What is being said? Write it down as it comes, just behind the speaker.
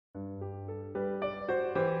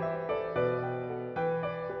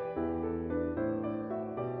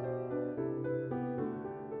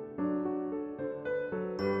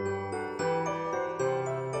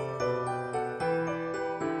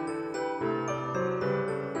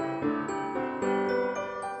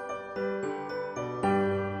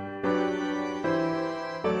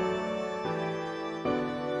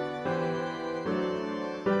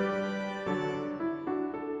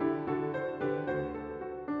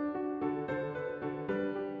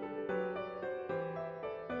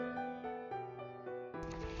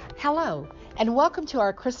Hello, and welcome to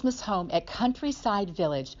our Christmas home at Countryside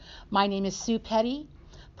Village. My name is Sue Petty,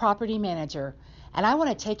 property manager, and I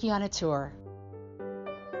want to take you on a tour.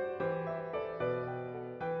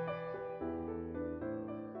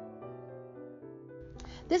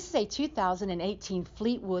 This is a 2018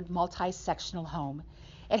 Fleetwood multi-sectional home.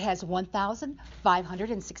 It has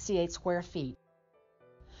 1,568 square feet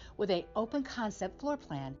with an open concept floor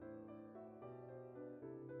plan.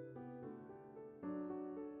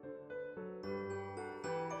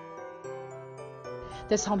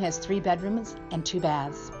 This home has 3 bedrooms and 2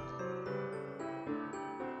 baths.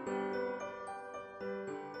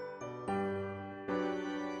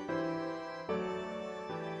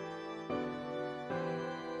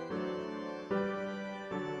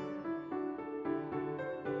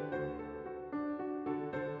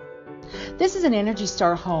 This is an Energy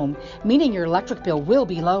Star home, meaning your electric bill will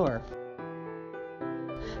be lower.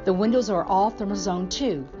 The windows are all thermozone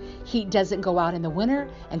too. Heat doesn't go out in the winter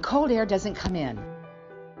and cold air doesn't come in.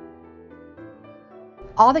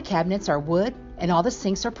 All the cabinets are wood and all the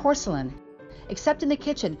sinks are porcelain, except in the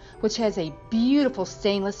kitchen, which has a beautiful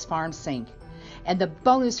stainless farm sink. And the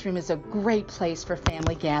bonus room is a great place for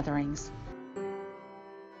family gatherings.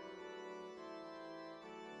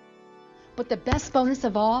 But the best bonus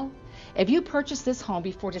of all, if you purchase this home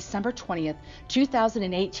before December 20th,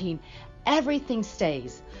 2018, everything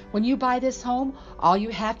stays. When you buy this home, all you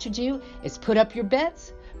have to do is put up your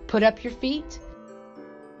beds, put up your feet.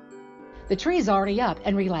 The tree is already up,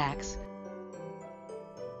 and relax.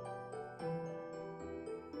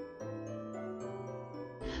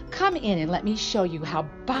 Come in and let me show you how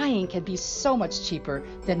buying can be so much cheaper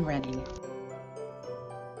than renting.